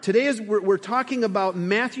Today we're talking about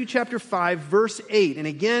Matthew chapter 5, verse 8. And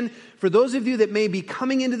again, for those of you that may be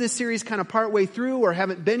coming into this series kind of partway through or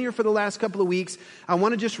haven't been here for the last couple of weeks, I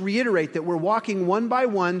want to just reiterate that we're walking one by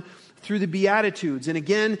one through the Beatitudes. And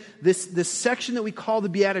again, this section that we call the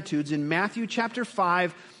Beatitudes in Matthew chapter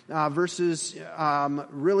 5, verses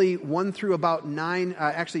really 1 through about 9,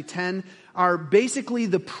 actually 10, are basically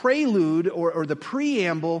the prelude or the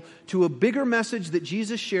preamble to a bigger message that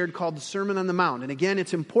Jesus shared called the Sermon on the Mount. And again,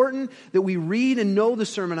 it's important that we read and know the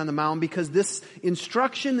Sermon on the Mount because this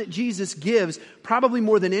instruction that Jesus gives, probably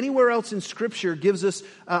more than anywhere else in Scripture, gives us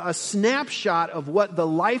a snapshot of what the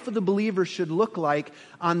life of the believer should look like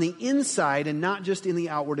on the inside and not just in the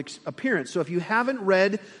outward appearance. So if you haven't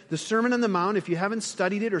read the Sermon on the Mount, if you haven't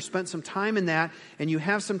studied it or spent some time in that, and you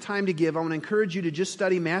have some time to give, I want to encourage you to just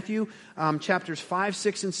study Matthew chapters 5,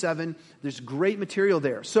 6, and 7. There's great material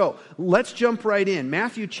there. So let's jump right in.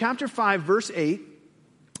 Matthew chapter 5, verse 8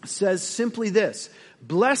 says simply this: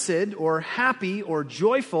 "Blessed," or happy, or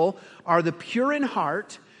joyful, "are the pure in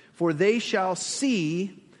heart, for they shall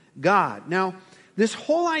see God." Now, this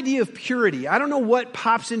whole idea of purity, I don't know what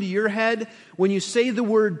pops into your head when you say the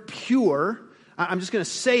word pure. I'm just going to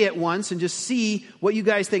say it once and just see what you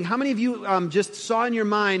guys think. How many of you just saw in your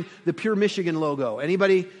mind the Pure Michigan logo?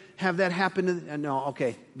 Anybody have that happen? No,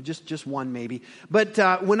 okay, just one maybe.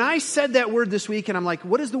 But when I said that word this week and I'm like,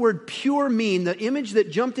 what does the word pure mean? The image that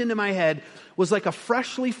jumped into my head was like a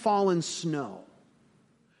freshly fallen snow.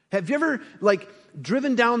 Have you ever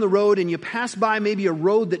driven down the road and you pass by maybe a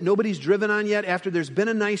road that nobody's driven on yet after there's been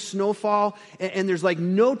a nice snowfall and there's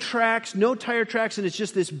no tracks, no tire tracks, and it's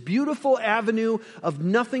just this beautiful avenue of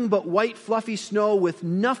nothing but white fluffy snow with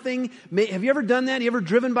nothing. Have you ever done that? You ever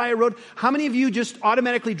driven by a road? How many of you just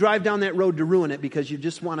automatically drive down that road to ruin it because you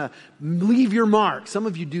just want to leave your mark? Some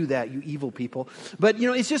of you do that, you evil people. But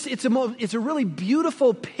it's a really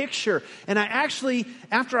beautiful picture. And I actually,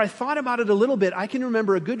 after I thought about it a little bit, I can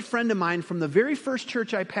remember a good friend of mine from the very first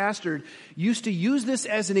church I pastored used to use this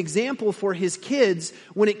as an example for his kids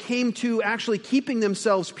when it came to actually keeping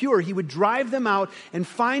themselves pure. He would drive them out and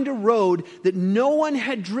find a road that no one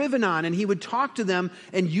had driven on, and he would talk to them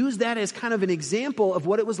and use that as kind of an example of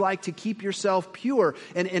what it was like to keep yourself pure.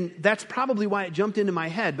 And that's probably why it jumped into my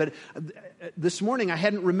head. But this morning I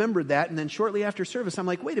hadn't remembered that, and then shortly after service I'm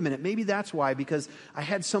like, wait a minute, maybe that's why, because I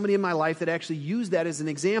had somebody in my life that actually used that as an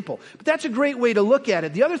example. But that's a great way to look at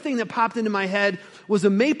it. The other thing that popped into my head was a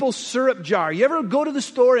maple syrup jar. You ever go to the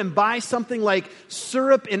store and buy something like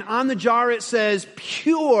syrup and on the jar it says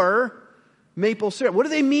pure maple syrup? What do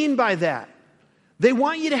they mean by that? They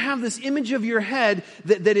want you to have this image of your head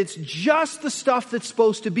that it's just the stuff that's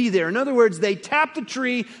supposed to be there. In other words, they tapped the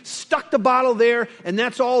tree, stuck the bottle there, and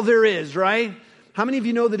that's all there is, right? How many of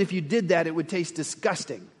you know that if you did that, it would taste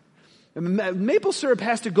disgusting? Maple syrup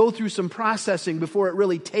has to go through some processing before it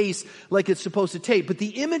really tastes like it's supposed to taste. But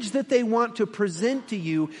the image that they want to present to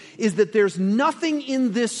you is that there's nothing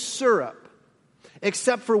in this syrup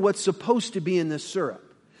except for what's supposed to be in this syrup.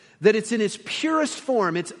 That it's in its purest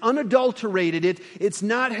form, it's unadulterated,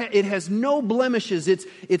 it has no blemishes,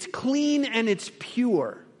 it's clean and it's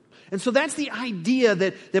pure. And so that's the idea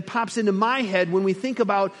that pops into my head when we think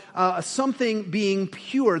about something being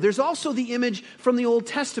pure. There's also the image from the Old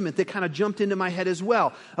Testament that kind of jumped into my head as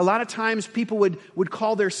well. A lot of times people would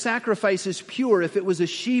call their sacrifices pure if it was a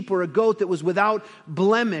sheep or a goat that was without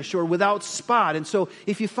blemish or without spot. And so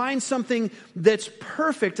if you find something that's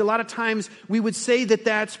perfect, a lot of times we would say that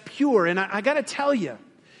that's pure. And I got to tell you,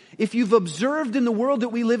 if you've observed in the world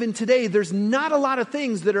that we live in today, there's not a lot of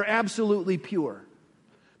things that are absolutely pure.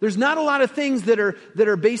 There's not a lot of things that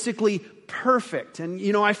are basically perfect. And,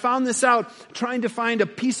 I found this out trying to find a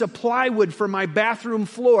piece of plywood for my bathroom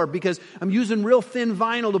floor because I'm using real thin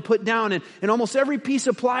vinyl to put down. And almost every piece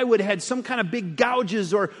of plywood had some kind of big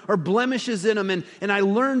gouges or blemishes in them. And I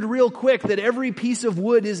learned real quick that every piece of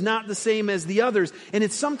wood is not the same as the others. And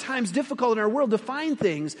it's sometimes difficult in our world to find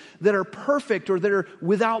things that are perfect or that are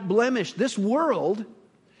without blemish. This world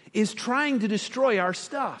is trying to destroy our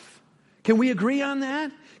stuff. Can we agree on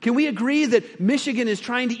that? Can we agree that Michigan is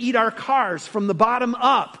trying to eat our cars from the bottom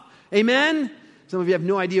up? Amen? Some of you have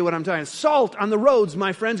no idea what I'm talking about. Salt on the roads,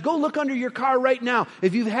 my friends. Go look under your car right now.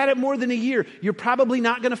 If you've had it more than a year, you're probably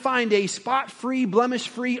not going to find a spot-free,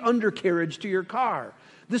 blemish-free undercarriage to your car.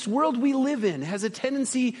 This world we live in has a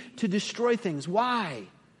tendency to destroy things. Why?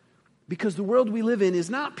 Because the world we live in is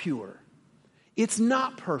not pure. It's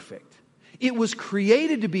not perfect. It was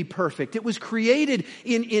created to be perfect. It was created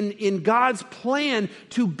in God's plan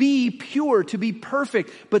to be pure, to be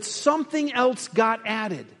perfect. But something else got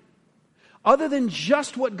added. Other than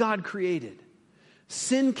just what God created.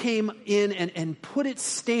 Sin came in and put its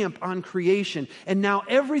stamp on creation. And now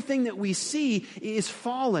everything that we see is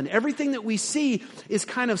fallen. Everything that we see is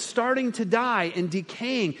kind of starting to die and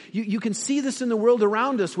decaying. You can see this in the world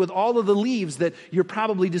around us with all of the leaves that you're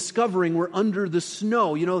probably discovering were under the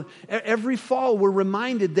snow. You know, every fall we're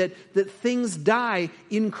reminded that things die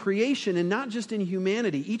in creation and not just in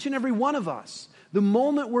humanity. Each and every one of us, the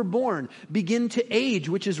moment we're born, begin to age,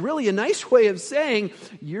 which is really a nice way of saying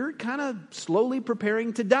you're kind of slowly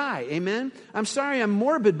preparing to die. Amen? I'm sorry I'm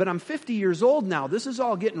morbid, but I'm 50 years old now. This is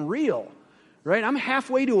all getting real, right? I'm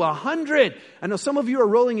halfway to 100. I know some of you are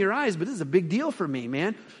rolling your eyes, but this is a big deal for me,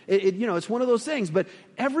 man. It's one of those things. But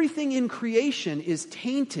everything in creation is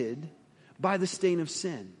tainted by the stain of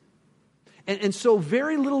sin. And so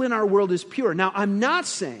very little in our world is pure. Now, I'm not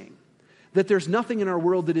saying that there's nothing in our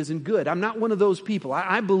world that isn't good. I'm not one of those people.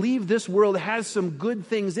 I believe this world has some good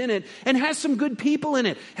things in it and has some good people in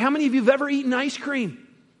it. How many of you have ever eaten ice cream?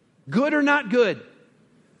 Good or not good?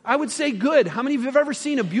 I would say good. How many of you have ever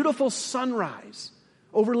seen a beautiful sunrise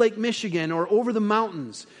over Lake Michigan or over the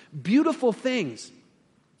mountains? Beautiful things.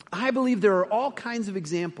 I believe there are all kinds of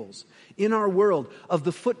examples in our world of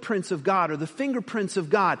the footprints of God or the fingerprints of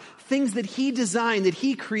God, things that He designed, that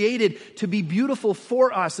He created to be beautiful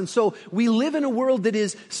for us. And so we live in a world that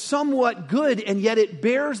is somewhat good, and yet it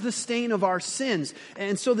bears the stain of our sins.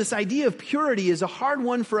 And so this idea of purity is a hard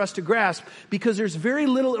one for us to grasp because there's very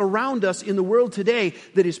little around us in the world today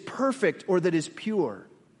that is perfect or that is pure.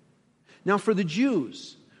 Now, for the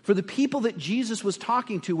Jews, for the people that Jesus was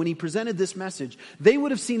talking to when He presented this message, they would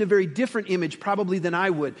have seen a very different image probably than I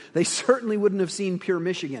would. They certainly wouldn't have seen pure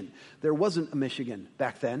Michigan. There wasn't a Michigan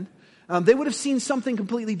back then. They would have seen something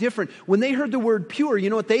completely different. When they heard the word pure, you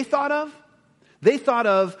know what they thought of? They thought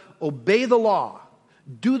of obey the law,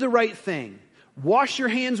 do the right thing, wash your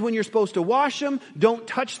hands when you're supposed to wash them, don't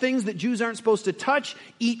touch things that Jews aren't supposed to touch,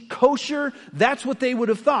 eat kosher. That's what they would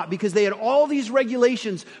have thought because they had all these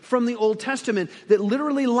regulations from the Old Testament that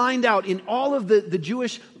literally lined out in all of the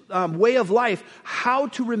Jewish way of life how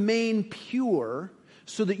to remain pure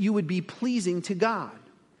so that you would be pleasing to God.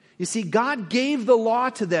 You see, God gave the law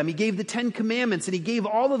to them. He gave the 10 Commandments and He gave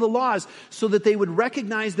all of the laws so that they would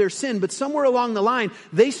recognize their sin. But somewhere along the line,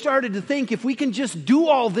 they started to think if we can just do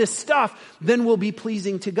all this stuff, then we'll be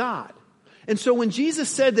pleasing to God. And so when Jesus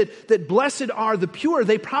said that blessed are the pure,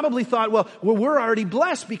 they probably thought, well, we're already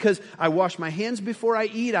blessed because I wash my hands before I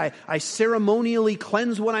eat. I ceremonially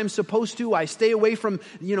cleanse what I'm supposed to. I stay away from,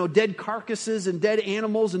 dead carcasses and dead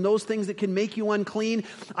animals and those things that can make you unclean.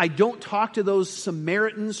 I don't talk to those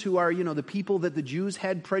Samaritans who are, the people that the Jews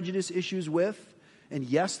had prejudice issues with. And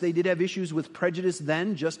yes, they did have issues with prejudice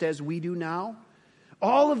then, just as we do now.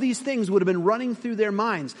 All of these things would have been running through their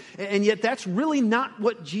minds. And yet that's really not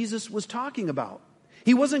what Jesus was talking about.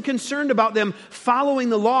 He wasn't concerned about them following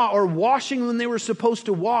the law or washing when they were supposed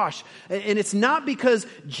to wash. And it's not because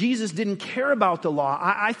Jesus didn't care about the law.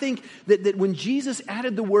 I think that when Jesus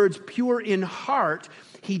added the words pure in heart,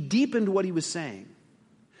 He deepened what He was saying.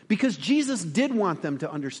 Because Jesus did want them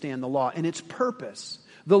to understand the law and its purpose.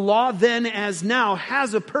 The law then as now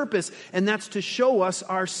has a purpose, and that's to show us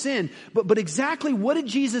our sin. But exactly what did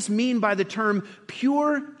Jesus mean by the term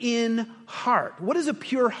pure in heart? What does a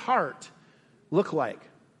pure heart look like?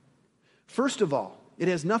 First of all, it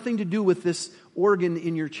has nothing to do with this organ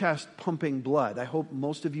in your chest pumping blood. I hope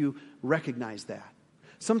most of you recognize that.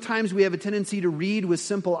 Sometimes we have a tendency to read with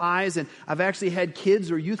simple eyes, and I've actually had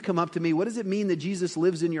kids or youth come up to me, what does it mean that Jesus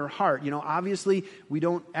lives in your heart? Obviously, we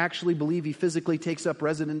don't actually believe He physically takes up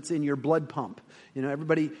residence in your blood pump.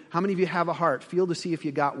 Everybody, how many of you have a heart? Feel to see if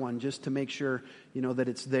you got one, just to make sure, that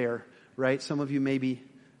it's there, right? Some of you maybe,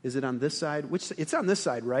 is it on this side? It's on this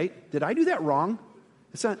side, right? Did I do that wrong?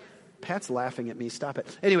 It's not, Pat's laughing at me, stop it.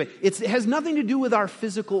 Anyway, it has nothing to do with our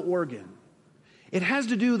physical organ. The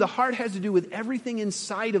heart has to do with everything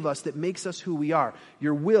inside of us that makes us who we are.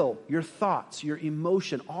 Your will, your thoughts, your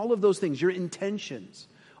emotion, all of those things, your intentions.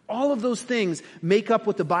 All of those things make up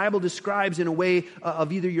what the Bible describes in a way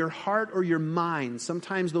of either your heart or your mind.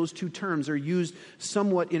 Sometimes those two terms are used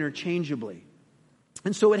somewhat interchangeably.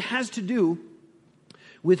 And so it has to do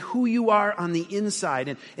with who you are on the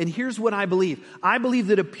inside. And here's what I believe. I believe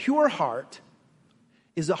that a pure heart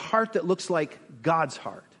is a heart that looks like God's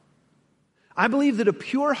heart. I believe that a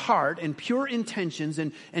pure heart and pure intentions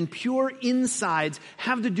and pure insides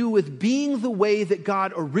have to do with being the way that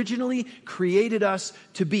God originally created us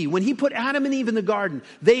to be. When He put Adam and Eve in the garden,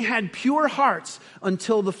 they had pure hearts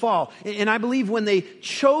until the fall. And I believe when they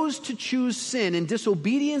chose to choose sin and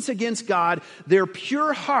disobedience against God, their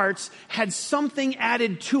pure hearts had something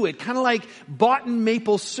added to it, kind of like boughten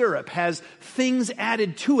maple syrup has things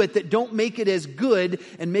added to it that don't make it as good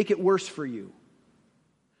and make it worse for you.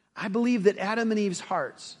 I believe that Adam and Eve's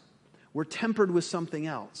hearts were tempered with something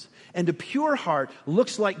else. And a pure heart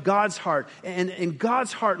looks like God's heart. And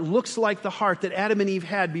God's heart looks like the heart that Adam and Eve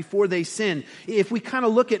had before they sinned. If we kind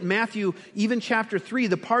of look at Matthew, even chapter 3,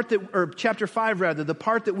 chapter 5 rather, the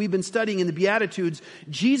part that we've been studying in the Beatitudes,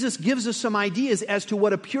 Jesus gives us some ideas as to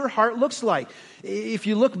what a pure heart looks like. If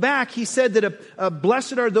you look back, He said that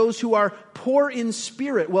blessed are those who are poor in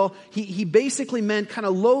spirit. Well, he basically meant kind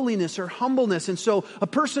of lowliness or humbleness. And so a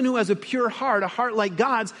person who has a pure heart, a heart like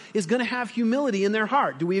God's, is going to have humility in their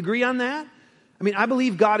heart. Do we agree on that? I mean, I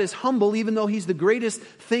believe God is humble, even though He's the greatest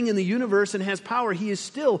thing in the universe and has power. He is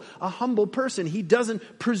still a humble person. He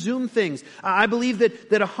doesn't presume things. I believe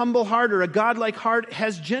that a humble heart or a godlike heart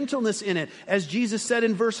has gentleness in it. As Jesus said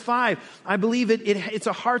in verse 5, I believe it's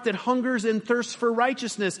a heart that hungers and thirsts for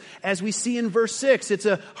righteousness, as we see in verse 6. It's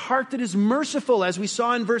a heart that is merciful, as we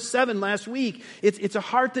saw in verse 7 last week. It's a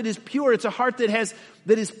heart that is pure. It's a heart that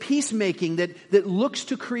is peacemaking, that looks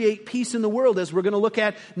to create peace in the world, as we're going to look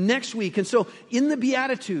at next week. And so in the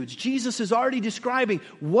Beatitudes, Jesus is already describing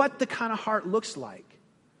what the kind of heart looks like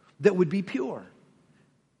that would be pure.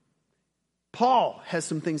 Paul has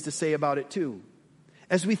some things to say about it too.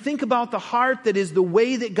 As we think about the heart that is the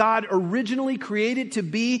way that God originally created to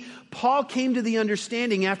be, Paul came to the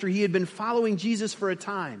understanding after he had been following Jesus for a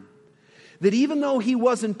time, that even though he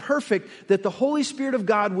wasn't perfect, that the Holy Spirit of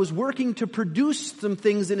God was working to produce some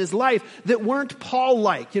things in his life that weren't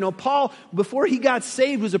Paul-like. You know, Paul, before he got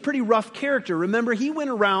saved, was a pretty rough character. Remember, he went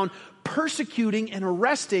around persecuting and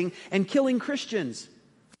arresting and killing Christians.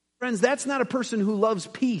 Friends, that's not a person who loves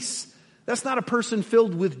peace. That's not a person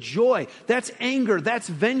filled with joy. That's anger. That's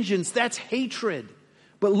vengeance. That's hatred.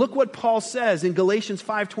 But look what Paul says in Galatians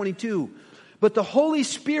 5:22. But the Holy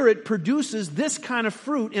Spirit produces this kind of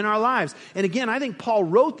fruit in our lives. And again, I think Paul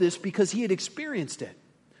wrote this because he had experienced it.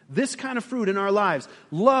 This kind of fruit in our lives: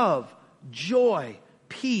 love, joy,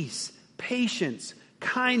 peace, patience,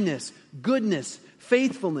 kindness, goodness,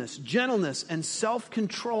 faithfulness, gentleness, and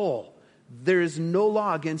self-control. There is no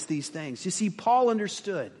law against these things. You see, Paul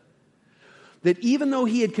understood that even though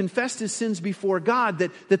he had confessed his sins before God,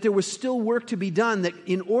 that there was still work to be done, that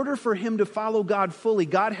in order for him to follow God fully,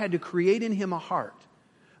 God had to create in him a heart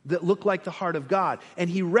that looked like the heart of God.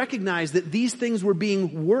 And he recognized that these things were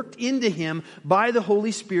being worked into him by the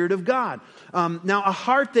Holy Spirit of God. Now, a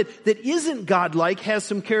heart that isn't godlike has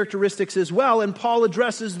some characteristics as well, and Paul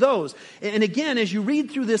addresses those. And again, as you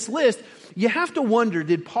read through this list, you have to wonder,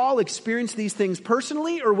 did Paul experience these things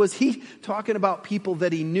personally, or was he talking about people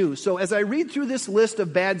that he knew? So as I read through this list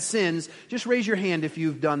of bad sins, just raise your hand if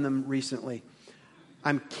you've done them recently.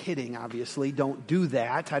 I'm kidding, obviously. Don't do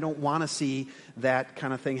that. I don't want to see that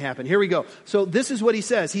kind of thing happen. Here we go. So this is what he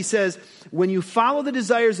says. He says, when you follow the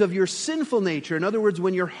desires of your sinful nature, in other words,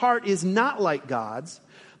 when your heart is not like God's,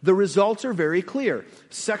 the results are very clear: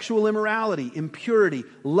 sexual immorality, impurity,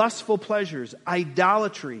 lustful pleasures,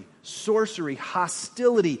 idolatry, sorcery,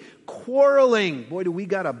 hostility, quarreling. Boy, do we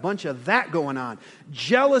got a bunch of that going on.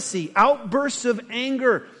 Jealousy, outbursts of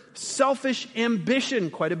anger, selfish ambition.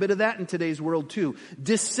 Quite a bit of that in today's world too.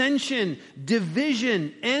 Dissension,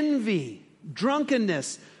 division, envy,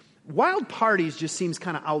 drunkenness. Wild parties just seems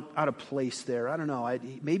kind of out of place there. I don't know.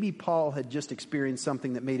 Maybe Paul had just experienced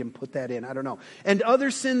something that made him put that in. I don't know. And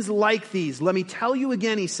other sins like these. Let me tell you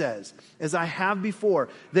again, he says, as I have before,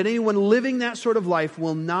 that anyone living that sort of life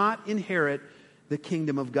will not inherit the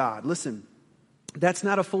kingdom of God. Listen, that's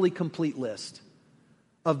not a fully complete list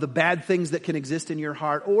of the bad things that can exist in your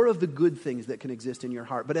heart or of the good things that can exist in your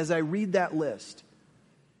heart. But as I read that list,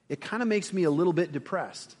 it kind of makes me a little bit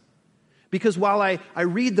depressed. Because while I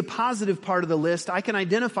read the positive part of the list, I can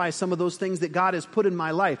identify some of those things that God has put in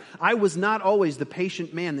my life. I was not always the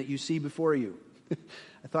patient man that you see before you.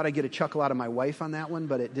 I thought I'd get a chuckle out of my wife on that one,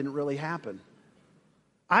 but it didn't really happen.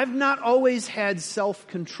 I've not always had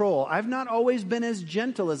self-control. I've not always been as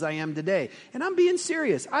gentle as I am today. And I'm being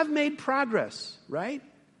serious. I've made progress, right?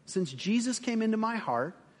 Since Jesus came into my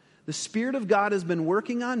heart, the Spirit of God has been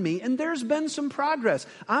working on me, and there's been some progress.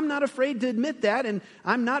 I'm not afraid to admit that, and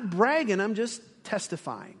I'm not bragging. I'm just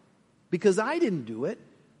testifying. Because I didn't do it.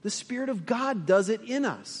 The Spirit of God does it in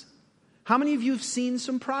us. How many of you have seen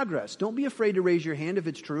some progress? Don't be afraid to raise your hand if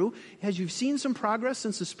it's true. Has you seen some progress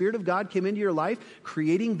since the Spirit of God came into your life,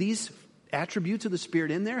 creating these attributes of the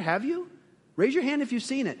Spirit in there? Have you? Raise your hand if you've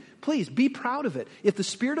seen it. Please, be proud of it. If the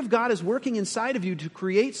Spirit of God is working inside of you to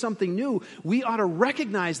create something new, we ought to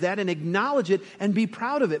recognize that and acknowledge it and be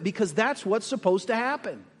proud of it, because that's what's supposed to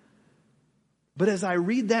happen. But as I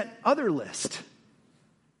read that other list,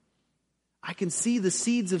 I can see the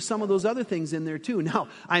seeds of some of those other things in there too. Now,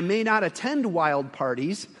 I may not attend wild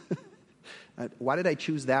parties. Why did I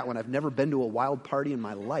choose that one? I've never been to a wild party in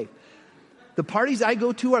my life. The parties I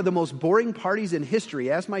go to are the most boring parties in history.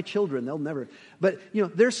 Ask my children, they'll never. But,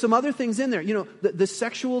 there's some other things in there. The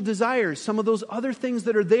sexual desires, some of those other things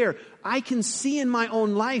that are there. I can see in my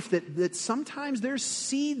own life that sometimes there's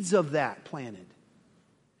seeds of that planted.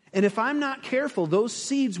 And if I'm not careful, those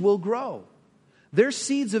seeds will grow. There's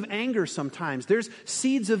seeds of anger sometimes. There's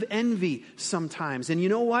seeds of envy sometimes. And you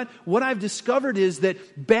know what? What I've discovered is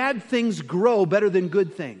that bad things grow better than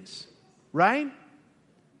good things. Right?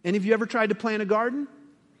 Any of you ever tried to plant a garden?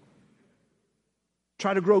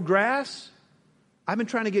 Try to grow grass? I've been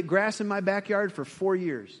trying to get grass in my backyard for 4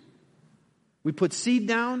 years. We put seed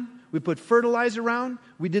down. We put fertilizer around.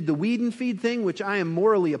 We did the weed and feed thing, which I am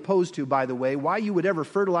morally opposed to, by the way. Why you would ever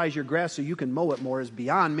fertilize your grass so you can mow it more is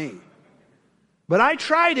beyond me. But I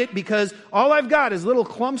tried it because all I've got is little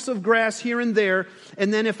clumps of grass here and there.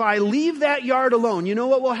 And then if I leave that yard alone, you know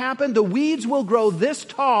what will happen? The weeds will grow this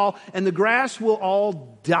tall and the grass will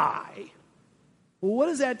all die. Well, what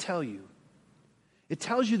does that tell you? It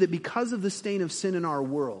tells you that because of the stain of sin in our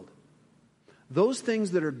world, those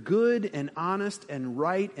things that are good and honest and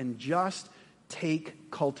right and just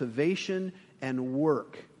take cultivation and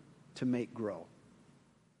work to make grow.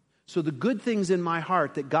 So the good things in my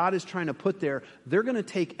heart that God is trying to put there, they're going to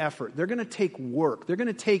take effort. They're going to take work. They're going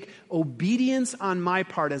to take obedience on my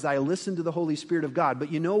part as I listen to the Holy Spirit of God.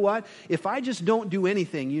 But you know what? If I just don't do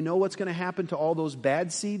anything, you know what's going to happen to all those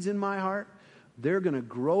bad seeds in my heart? They're going to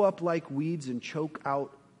grow up like weeds and choke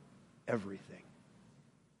out everything.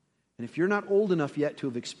 And if you're not old enough yet to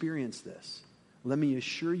have experienced this, let me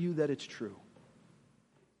assure you that it's true.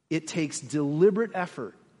 It takes deliberate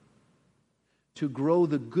effort to grow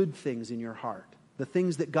the good things in your heart, the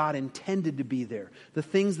things that God intended to be there, the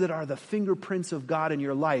things that are the fingerprints of God in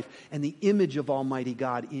your life and the image of Almighty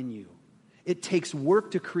God in you. It takes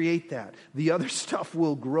work to create that. The other stuff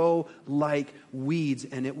will grow like weeds,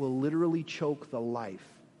 and it will literally choke the life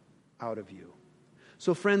out of you.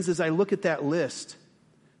 So friends, as I look at that list,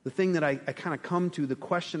 the thing that I kind of come to, the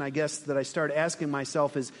question I guess that I start asking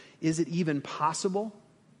myself is it even possible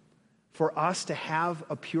for us to have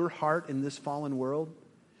a pure heart in this fallen world?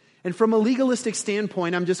 And from a legalistic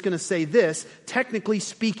standpoint, I'm just going to say this. Technically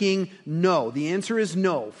speaking, no. The answer is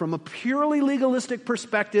no. From a purely legalistic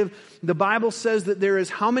perspective, the Bible says that there is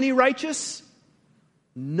how many righteous?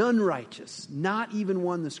 None righteous. Not even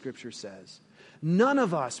one, the Scripture says. None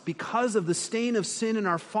of us, because of the stain of sin in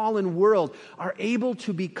our fallen world, are able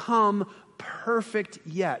to become perfect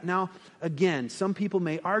yet. Now, again, some people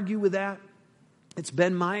may argue with that. It's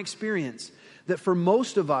been my experience that for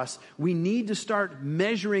most of us, we need to start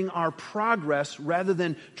measuring our progress rather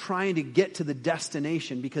than trying to get to the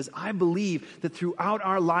destination, because I believe that throughout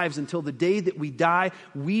our lives until the day that we die,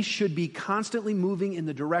 we should be constantly moving in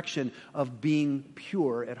the direction of being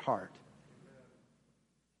pure at heart.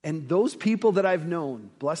 And those people that I've known,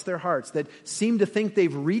 bless their hearts, that seem to think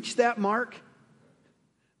they've reached that mark,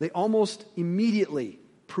 they almost immediately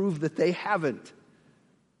prove that they haven't.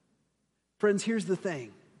 Friends, here's the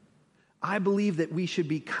thing. I believe that we should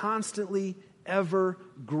be constantly, ever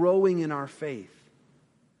growing in our faith.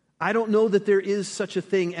 I don't know that there is such a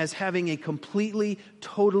thing as having a completely,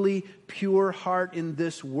 totally pure heart in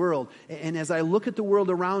this world. And as I look at the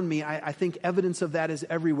world around me, I think evidence of that is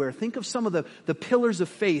everywhere. Think of some of the pillars of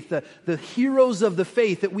faith, the heroes of the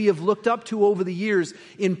faith that we have looked up to over the years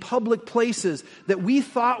in public places that we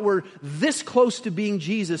thought were this close to being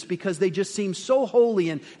Jesus because they just seemed so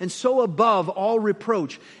holy and so above all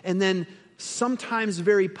reproach. And then sometimes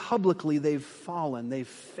very publicly they've fallen, they've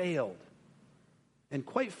failed. And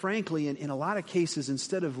quite frankly, in a lot of cases,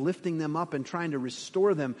 instead of lifting them up and trying to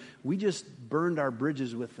restore them, we just burned our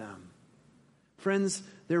bridges with them. Friends,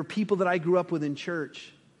 there are people that I grew up with in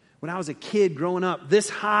church. When I was a kid growing up, this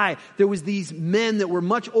high, there was these men that were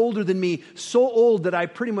much older than me, so old that I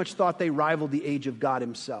pretty much thought they rivaled the age of God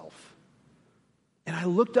himself. And I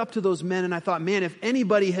looked up to those men and I thought, man, if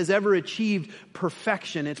anybody has ever achieved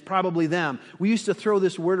perfection, it's probably them. We used to throw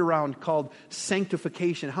this word around called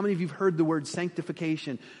sanctification. How many of you have heard the word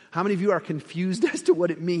sanctification? How many of you are confused as to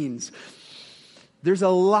what it means? There's a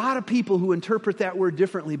lot of people who interpret that word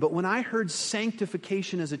differently, but when I heard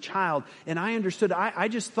sanctification as a child, and I understood, I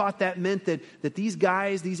just thought that meant that these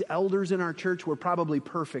guys, these elders in our church were probably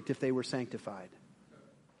perfect if they were sanctified.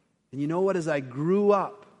 And you know what? As I grew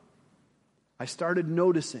up, I started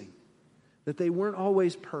noticing that they weren't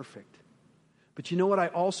always perfect. But you know what I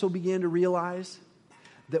also began to realize?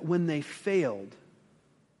 That when they failed,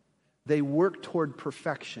 they worked toward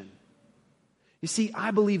perfection. You see,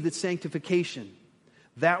 I believe that sanctification,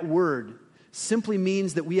 that word, simply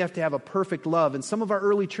means that we have to have a perfect love. And some of our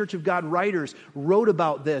early Church of God writers wrote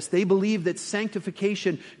about this. They believe that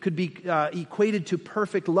sanctification could be equated to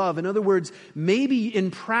perfect love. In other words, maybe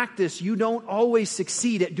in practice you don't always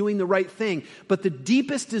succeed at doing the right thing, but the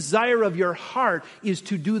deepest desire of your heart is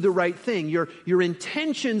to do the right thing. Your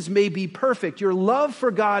intentions may be perfect. Your love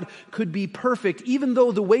for God could be perfect, even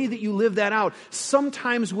though the way that you live that out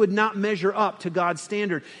sometimes would not measure up to God's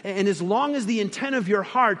standard. And as long as the intent of your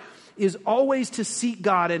heart is always to seek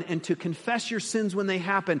God and to confess your sins when they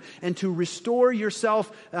happen and to restore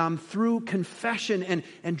yourself through confession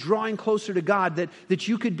and drawing closer to God, that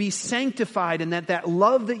you could be sanctified, and that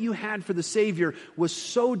love that you had for the Savior was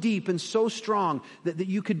so deep and so strong that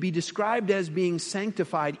you could be described as being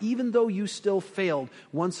sanctified even though you still failed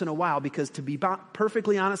once in a while. Because to be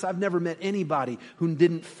perfectly honest, I've never met anybody who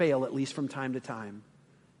didn't fail at least from time to time.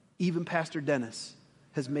 Even Pastor Dennis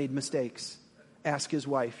has made mistakes. Ask his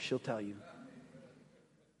wife, she'll tell you.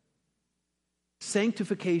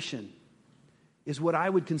 Sanctification is what I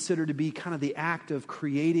would consider to be kind of the act of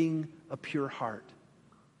creating a pure heart.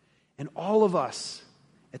 And all of us,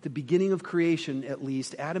 at the beginning of creation at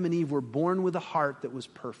least, Adam and Eve were born with a heart that was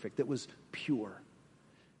perfect, that was pure.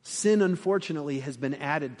 Sin, unfortunately, has been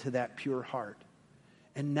added to that pure heart.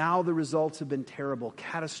 And now the results have been terrible,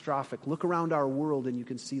 catastrophic. Look around our world and you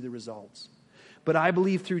can see the results. But I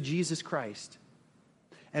believe through Jesus Christ,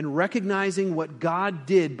 and recognizing what God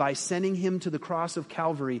did by sending Him to the cross of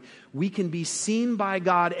Calvary, we can be seen by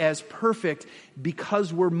God as perfect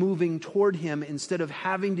because we're moving toward Him instead of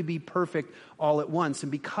having to be perfect all at once.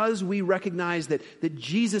 And because we recognize that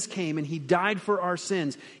Jesus came and He died for our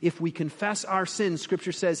sins, if we confess our sins,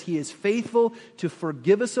 Scripture says He is faithful to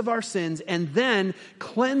forgive us of our sins and then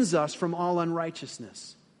cleanse us from all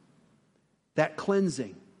unrighteousness. That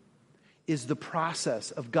cleansing is the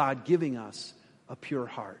process of God giving us a pure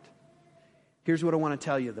heart. Here's what I want to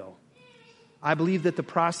tell you, though. I believe that the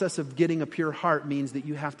process of getting a pure heart means that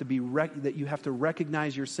you have to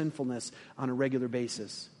recognize your sinfulness on a regular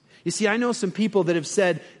basis. You see, I know some people that have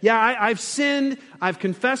said, yeah, I've sinned, I've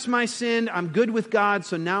confessed my sin, I'm good with God,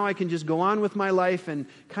 so now I can just go on with my life and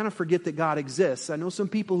kind of forget that God exists. I know some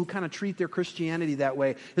people who kind of treat their Christianity that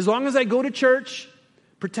way. As long as I go to church,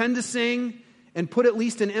 pretend to sing, and put at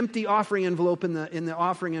least an empty offering envelope in the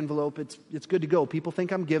offering envelope, it's good to go. People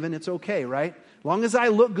think I'm giving, it's okay, right? As long as I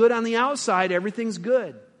look good on the outside, everything's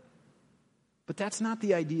good. But that's not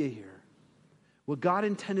the idea here. What God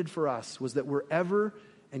intended for us was that we're ever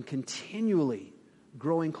and continually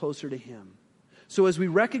growing closer to Him. So as we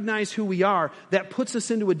recognize who we are, that puts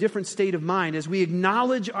us into a different state of mind. As we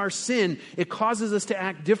acknowledge our sin, it causes us to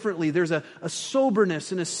act differently. There's a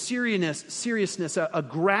soberness and a seriousness, a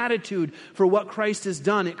gratitude for what Christ has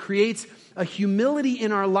done. It creates a humility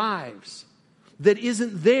in our lives that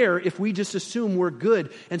isn't there if we just assume we're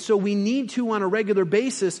good. And so we need to, on a regular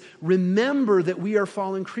basis, remember that we are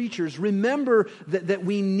fallen creatures. Remember that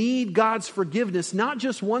we need God's forgiveness, not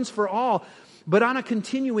just once for all, but on a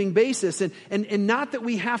continuing basis. And not that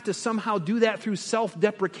we have to somehow do that through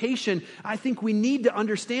self-deprecation. I think we need to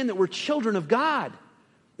understand that we're children of God.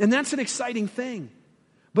 And that's an exciting thing.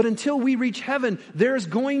 But until we reach heaven, there's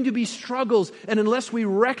going to be struggles. And unless we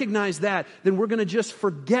recognize that, then we're going to just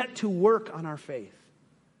forget to work on our faith.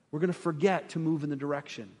 We're going to forget to move in the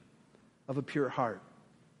direction of a pure heart.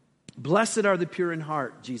 Blessed are the pure in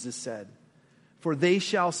heart, Jesus said, for they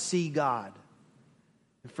shall see God.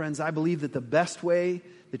 And friends, I believe that the best way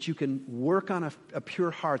that you can work on a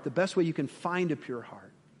pure heart, the best way you can find a pure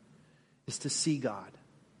heart, is to see God,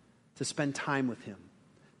 to spend time with Him,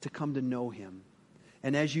 to come to know Him.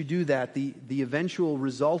 And as you do that, the eventual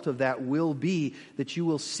result of that will be that you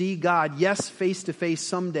will see God, yes, face to face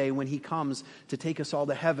someday when He comes to take us all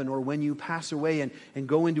to heaven, or when you pass away and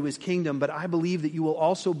go into His kingdom. But I believe that you will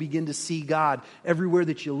also begin to see God everywhere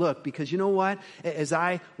that you look. Because you know what? As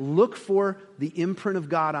I look for the imprint of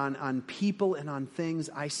God on people and on things,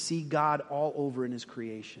 I see God all over in His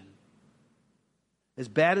creation. As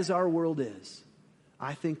bad as our world is,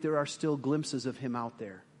 I think there are still glimpses of Him out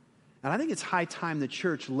there. And I think it's high time the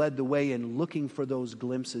church led the way in looking for those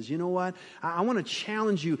glimpses. You know what? I want to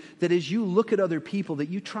challenge you that as you look at other people, that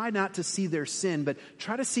you try not to see their sin, but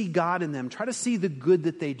try to see God in them. Try to see the good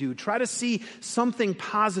that they do. Try to see something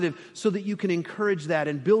positive so that you can encourage that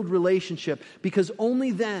and build relationship. Because only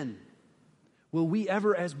then will we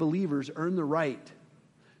ever, as believers, earn the right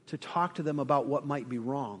to talk to them about what might be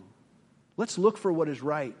wrong. Let's look for what is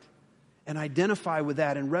right and identify with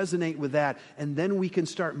that and resonate with that, and then we can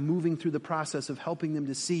start moving through the process of helping them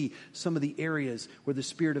to see some of the areas where the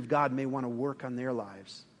Spirit of God may want to work on their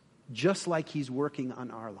lives, just like He's working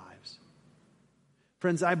on our lives.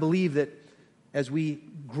 Friends, I believe that as we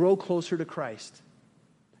grow closer to Christ,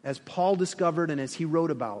 as Paul discovered and as he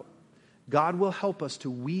wrote about, God will help us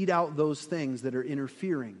to weed out those things that are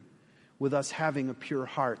interfering with us having a pure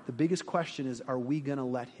heart. The biggest question is, are we going to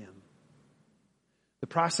let Him? The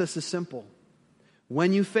process is simple.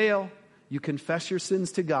 When you fail, you confess your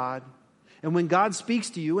sins to God. And when God speaks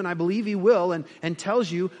to you, and I believe He will, and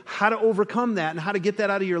tells you how to overcome that and how to get that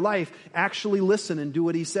out of your life, actually listen and do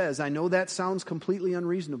what He says. I know that sounds completely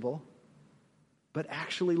unreasonable, but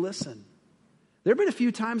actually listen. There have been a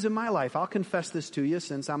few times in my life, I'll confess this to you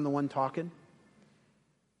since I'm the one talking,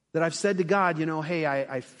 that I've said to God, hey,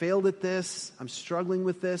 I failed at this. I'm struggling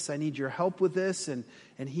with this. I need your help with this. And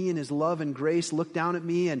He in His love and grace looked down at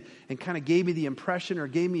me and kind of gave me the impression or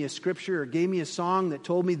gave me a scripture or gave me a song that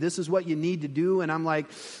told me this is what you need to do. And I'm like,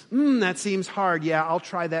 that seems hard. Yeah, I'll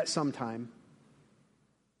try that sometime.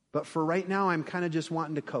 But for right now, I'm kind of just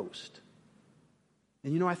wanting to coast.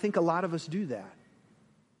 And I think a lot of us do that.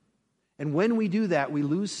 And when we do that, we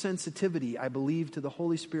lose sensitivity, I believe, to the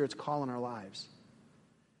Holy Spirit's call in our lives.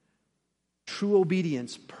 True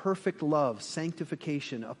obedience, perfect love,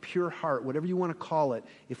 sanctification, a pure heart, whatever you want to call it,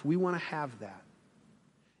 if we want to have that,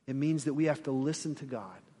 it means that we have to listen to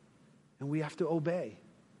God and we have to obey.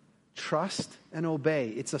 Trust and obey.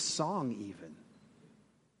 It's a song even.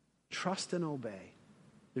 Trust and obey.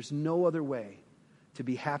 There's no other way to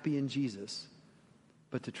be happy in Jesus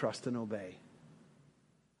but to trust and obey.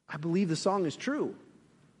 I believe the song is true,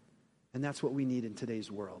 and that's what we need in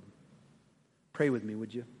today's world. Pray with me,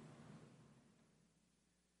 would you?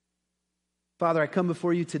 Father, I come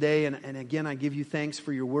before you today, and again, I give you thanks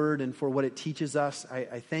for your word and for what it teaches us.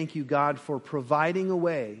 I thank you, God, for providing a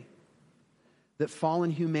way that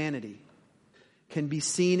fallen humanity can be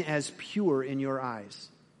seen as pure in your eyes.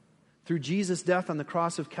 Through Jesus' death on the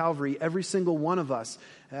cross of Calvary, every single one of us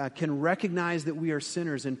can recognize that we are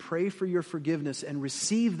sinners and pray for your forgiveness and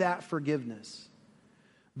receive that forgiveness.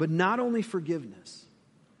 But not only forgiveness,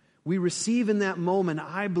 we receive in that moment,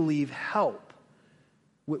 I believe, help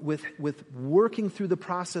with working through the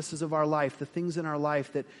processes of our life, the things in our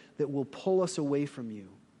life that will pull us away from you.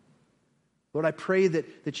 Lord, I pray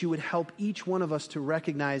that you would help each one of us to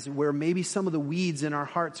recognize where maybe some of the weeds in our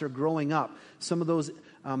hearts are growing up, some of those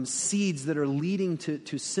seeds that are leading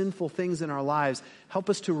to sinful things in our lives. Help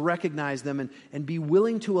us to recognize them and be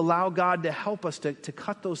willing to allow God to help us to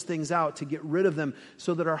cut those things out, to get rid of them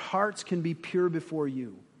so that our hearts can be pure before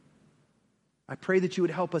you. I pray that you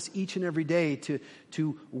would help us each and every day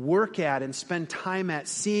to work at and spend time at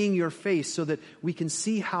seeing your face so that we can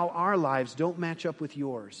see how our lives don't match up with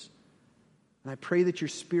yours. And I pray that your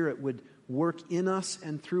Spirit would work in us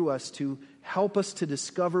and through us to help us to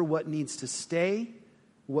discover what needs to stay,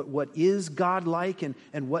 what is God-like, and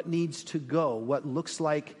what needs to go, what looks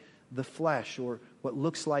like the flesh or what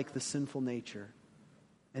looks like the sinful nature.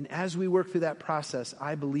 And as we work through that process,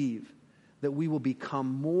 I believe that we will become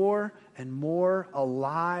more and more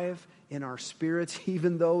alive in our spirits,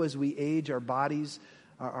 even though as we age, our bodies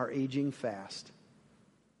are aging fast.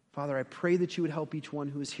 Father, I pray that you would help each one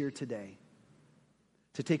who is here today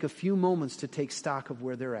to take a few moments to take stock of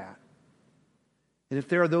where they're at. And if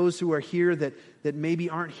there are those who are here that maybe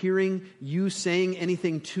aren't hearing you saying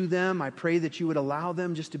anything to them, I pray that you would allow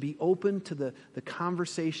them just to be open to the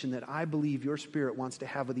conversation that I believe your Spirit wants to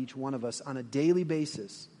have with each one of us on a daily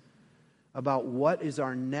basis about what is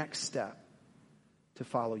our next step to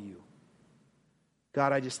follow you.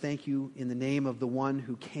 God, I just thank you in the name of the one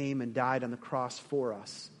who came and died on the cross for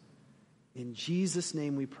us. In Jesus'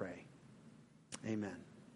 name we pray. Amen.